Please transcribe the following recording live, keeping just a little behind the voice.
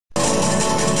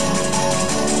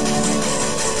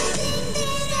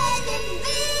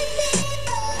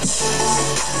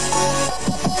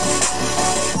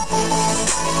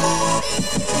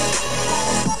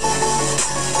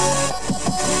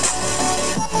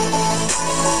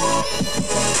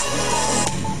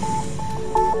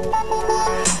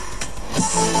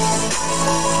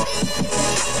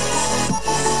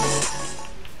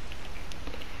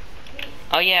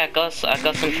yeah, I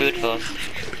got some food for us.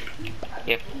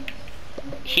 Here.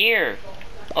 Here!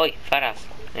 Oi, fat ass.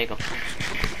 There you go.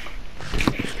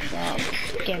 Wow,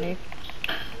 skinny.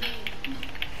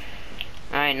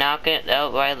 Alright, now I can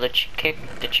outright the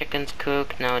chicken's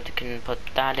cooked. Now I can put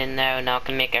that in there. Now I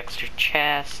can make extra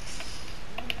chests.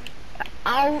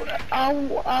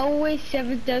 I'll weigh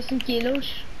 7,000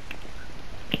 kilos.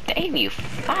 Damn, you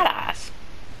fat ass.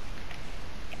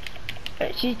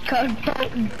 She's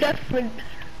confirmed different.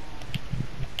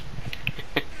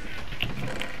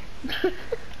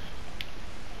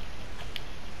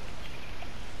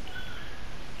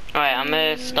 Alright, I'm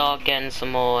gonna start getting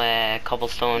some more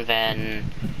cobblestone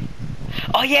then.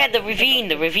 Oh yeah, the ravine,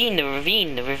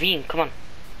 come on.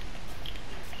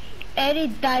 Any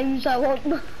dimes I want.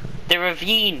 The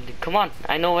ravine, come on.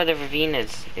 I know where the ravine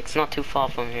is. It's not too far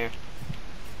from here.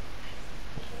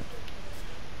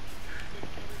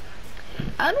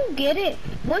 I don't get it.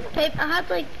 One time I had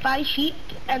like 5 sheep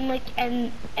and like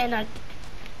and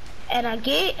a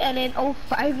gate, and then all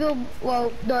 5 of them,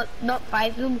 well not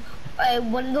 5 of them,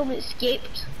 one of them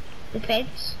escaped the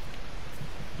fence.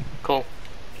 Cool.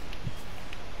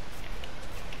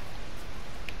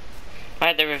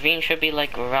 Alright, the ravine should be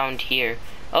like around here.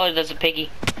 Oh, there's a piggy.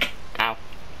 Ow.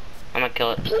 I'm gonna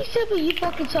kill it. Please tell me you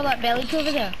fucking saw that village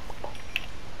over there.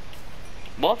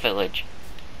 What village?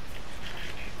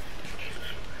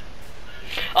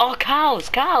 Oh, cows!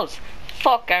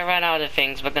 Fuck, I ran out of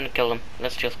things. We're gonna kill them.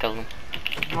 Let's just kill them.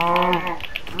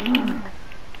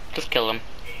 Just kill them.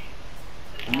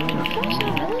 What's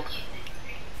that village?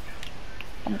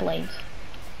 I'm blind.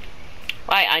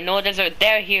 Right, I know there's a...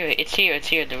 They're here. It's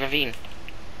here, the ravine.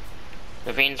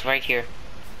 The ravine's right here.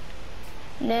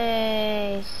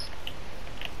 Nice.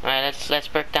 Alright, let's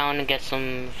break down and get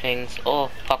some things.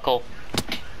 Oh, Puckle.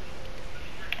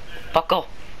 Puckle.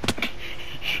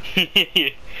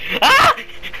 Ah!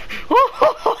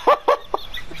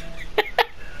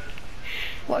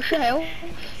 What the hell?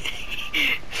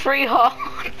 Free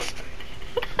hearts.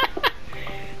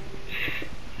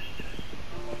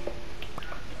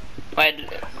 Right,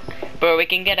 bro, we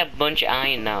can get a bunch of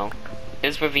iron now.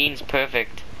 This ravine's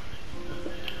perfect.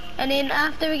 And then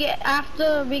after we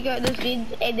get this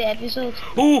vid in the episode.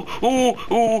 Ooh,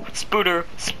 spooter.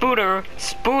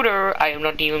 I am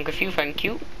not even confused, thank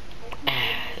you. There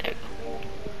we go.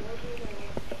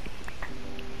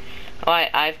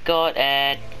 Alright, I've got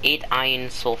 8 iron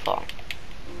so far.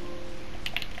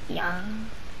 Yeah.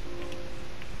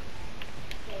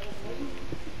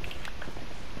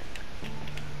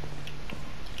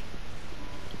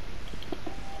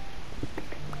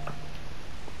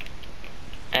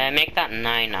 Make that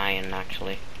 9 iron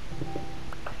actually.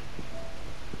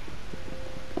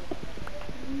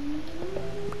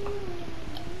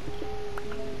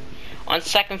 On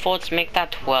second thoughts, make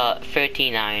that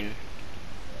 13 iron.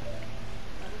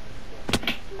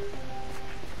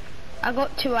 I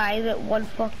got 2 eyes at one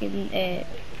fucking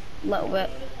little bit.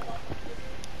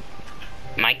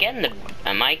 Am I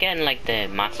getting like the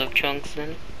massive chunks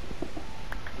then?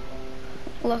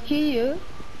 Lucky you.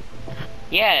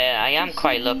 Yeah, I am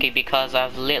quite lucky because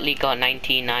I've literally got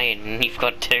 19 iron and you've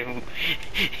got 2.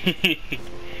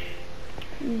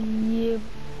 Yep.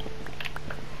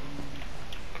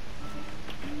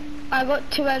 I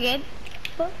got 2 again.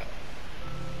 Fuck.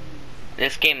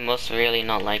 This game must really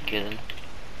not like you then.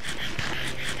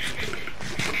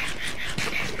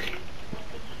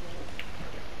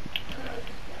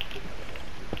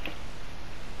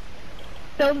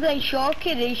 Something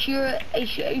shocking is sure a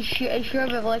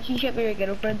relationship with your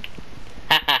girlfriend.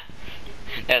 That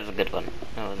was a good one.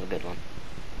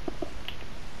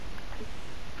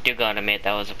 You gotta admit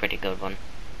that was a pretty good one.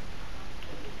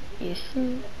 Yes.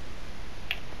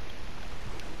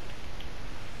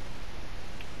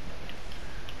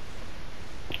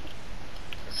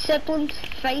 Siblings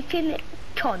fighting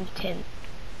content.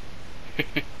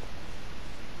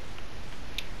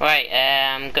 Right,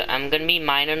 I'm gonna be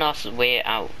mining us way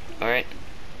out. All right.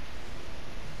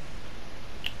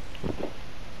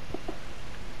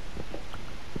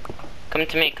 Come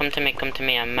to me.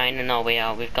 I'm mining our way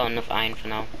out. We've got enough iron for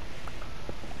now.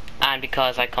 And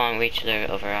because I can't reach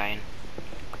the other iron.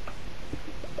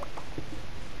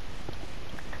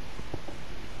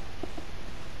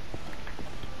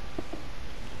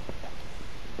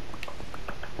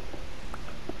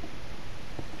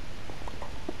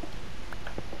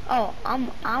 Oh, I'm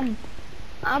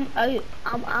out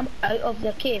of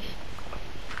the cave.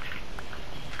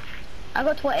 I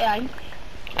got 20 iron.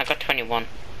 I got 21.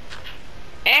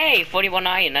 Hey, 41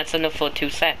 iron. That's enough for 2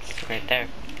 sets right there.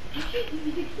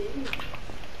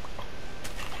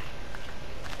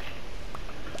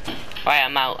 Right,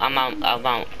 I'm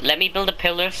out. Let me build a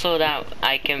pillar so that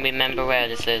I can remember where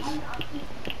this is.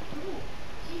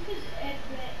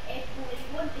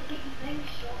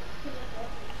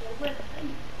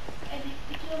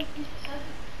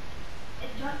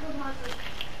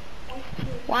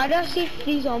 Why do I see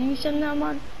 3 zombies in there,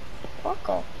 man? Fuck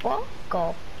off, fuck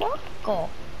off, fuck off.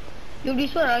 You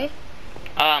this way, right?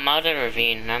 Oh, I'm out of the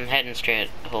ravine. I'm heading straight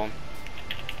home.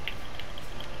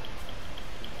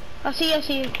 I see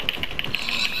you.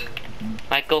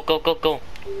 Right, go. Go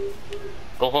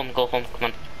home, come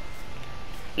on.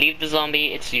 Leave the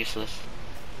zombie, it's useless.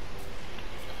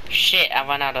 Shit, I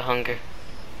ran out of hunger.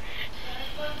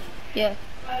 Yeah.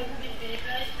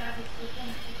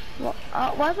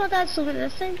 Why's my dad still at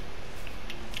this thing?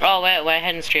 Oh, we're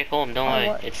heading straight home, don't worry.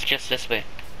 What? It's just this way.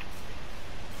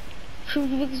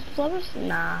 Should we make some flowers?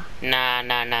 Nah.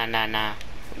 Nah.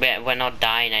 We're not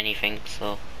dying anything,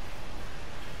 so.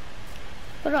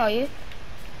 Where are you?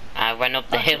 I went up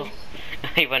the hill.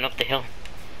 I went up the hill.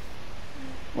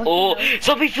 What Oh, the hell?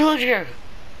 zombie villager!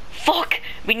 Fuck!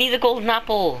 We need a golden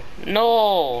apple.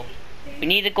 No! We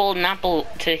need a golden apple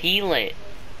to heal it.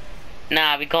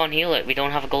 Nah, we can't heal it. We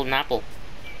don't have a golden apple.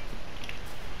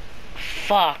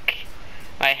 Fuck.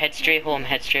 Alright, head straight home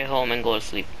and go to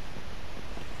sleep.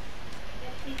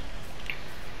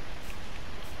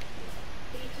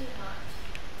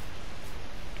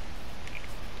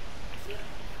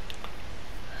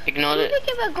 Ignore If it. we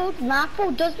give a golden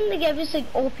apple, doesn't it give us like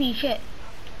OP shit?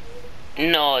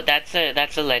 No, that's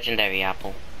a legendary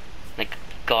apple. Like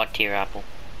god tier apple.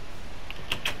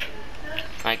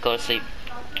 Alright, go to sleep.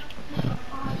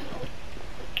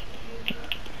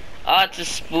 Oh, it's a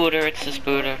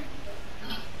spooter.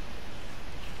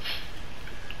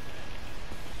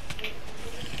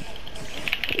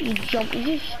 You jump,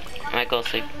 you just... Alright, go to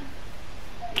sleep.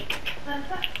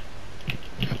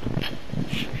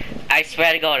 I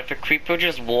swear to God, if a creeper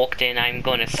just walked in, I'm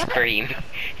gonna scream.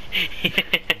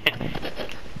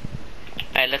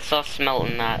 Alright, let's start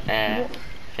smelting that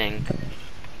thing.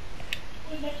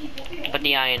 Put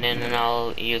the iron in and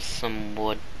I'll use some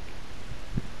wood.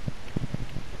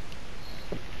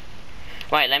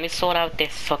 Right, let me sort out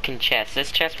this fucking chest.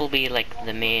 This chest will be like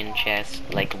the main chest,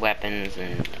 like weapons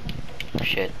and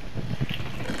shit.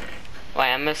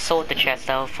 Right, I'm gonna sort the chest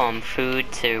out from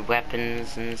food to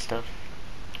weapons and stuff.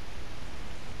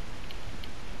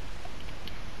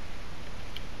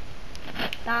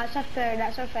 That's a fair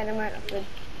amount of food.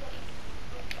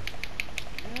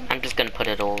 I'm just gonna put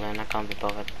it all in, I can't be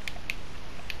bothered.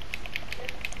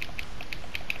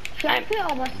 Should I put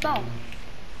all my stuff?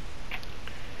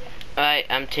 Alright,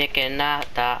 I'm taking that,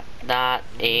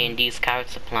 and these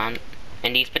carrots to plant,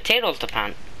 and these potatoes to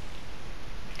plant.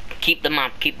 Keep the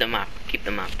map. The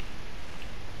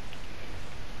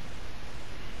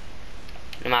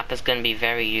map is gonna be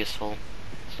very useful,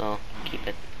 so keep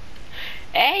it.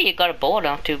 Hey, you got a board,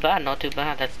 not too bad,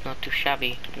 that's not too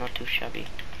shabby.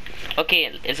 Okay,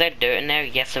 is there dirt in there?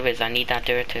 Yes there is, I need that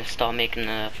dirt to start making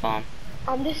a farm.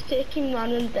 I'm just taking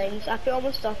random things. I put all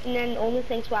my stuff and then only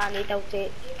things what I need I'll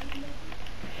take.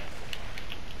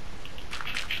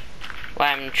 Well,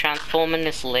 I'm transforming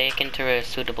this lake into a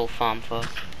suitable farm for us.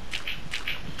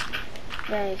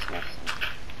 Nice.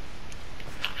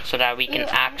 So that we can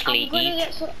actually eat.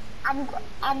 I'm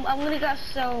gonna get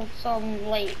some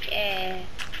like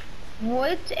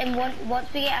wood, and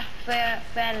once we get a fair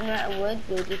amount of wood,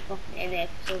 we'll be fucking in the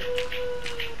episode.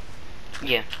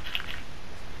 Yeah.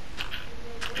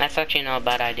 That's actually not a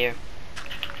bad idea.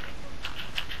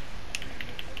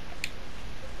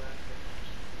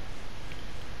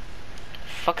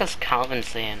 Fuck is Calvin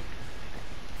saying?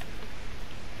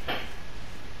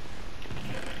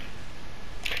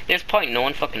 There's point, no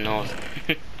one fucking knows.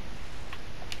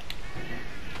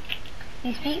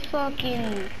 He speaks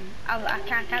fucking... I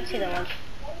can't see the one.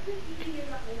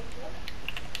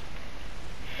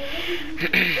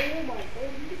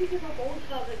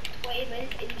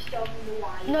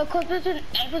 No, cause we're doing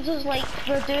episodes like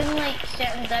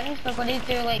certain things. We're gonna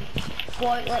do like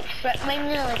strip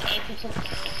mining like episode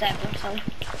 7 or something.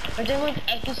 We're doing like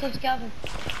episodes, Gavin.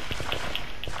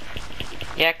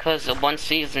 Yeah, cause one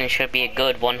season should be a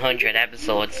good 100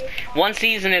 episodes. One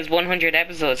season is 100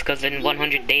 episodes, cause in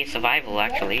 100 days survival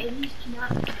actually.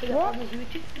 What?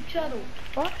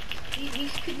 What? We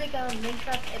could make a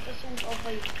Minecraft episode of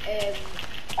like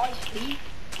Ice Free.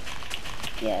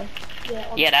 Yeah.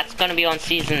 Yeah, that's gonna be on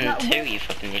season 2, you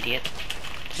fucking idiot.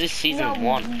 This is season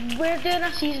 1. We're doing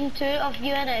a season 2 of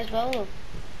you in it as well though.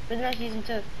 We're doing a season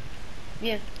 2.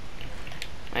 Yeah.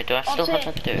 Wait, do I still have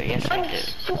that there? Yes, I do.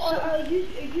 So are you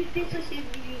basically saying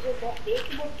you use a not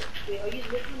making one? Are you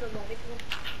looking at not making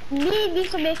one? me and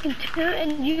Lisa making two,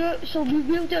 and you, so we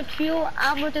will do a trio,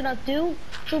 I'm doing a duo.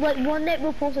 So like one night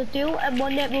we'll post a duo, and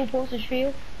one night we'll post a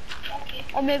trio.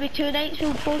 Or maybe 2 nights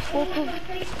we'll post both of them.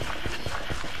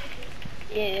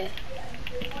 Yeah.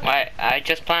 I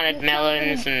just planted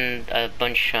melons and a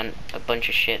bunch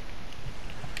of shit.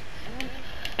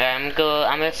 I'm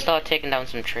gonna start taking down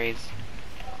some trees.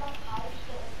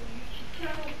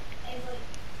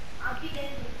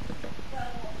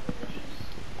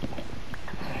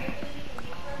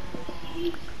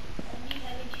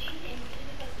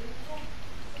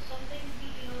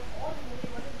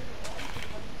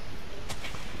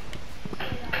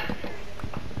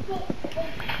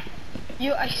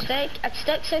 You, I stick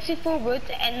 64 wood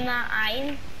in that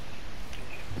iron.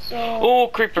 So. Oh,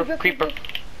 creeper.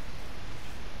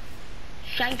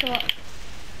 Shank him up.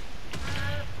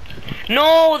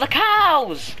 No, the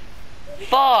cows!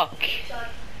 Fuck!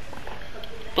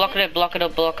 Block it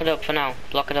up for now.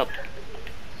 Block it up.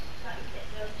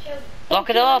 Block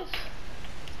it up!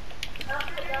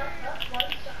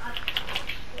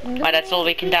 Alright, that's all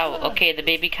we can do. Okay, the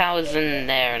baby cow is in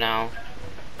there now.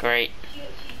 Great.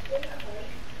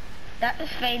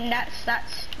 That's fine, that's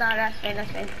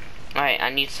fine. Alright, I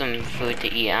need some food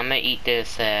to eat. I'm gonna eat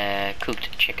this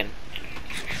cooked chicken.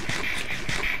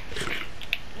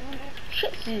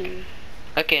 Shitsu.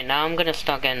 Okay, now I'm gonna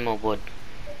start getting more wood.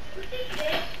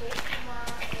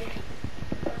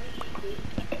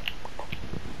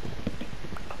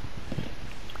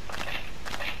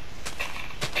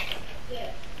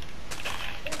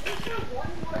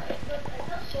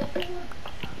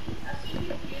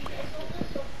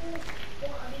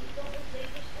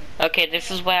 Okay, this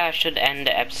is where I should end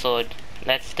the episode.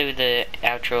 Let's do the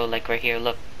outro, like right here.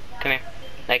 Look, come here.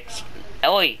 Like,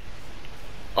 oi!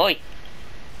 Oi!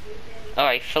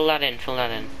 Alright, fill that in.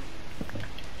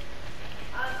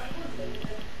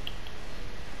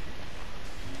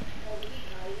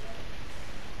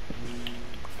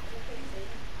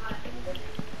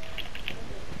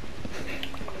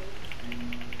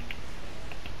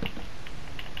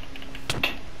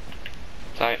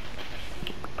 Sorry.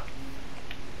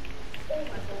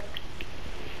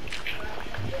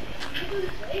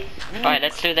 Alright,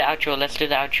 let's do the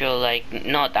outro, like,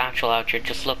 not the actual outro,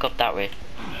 just look up that way.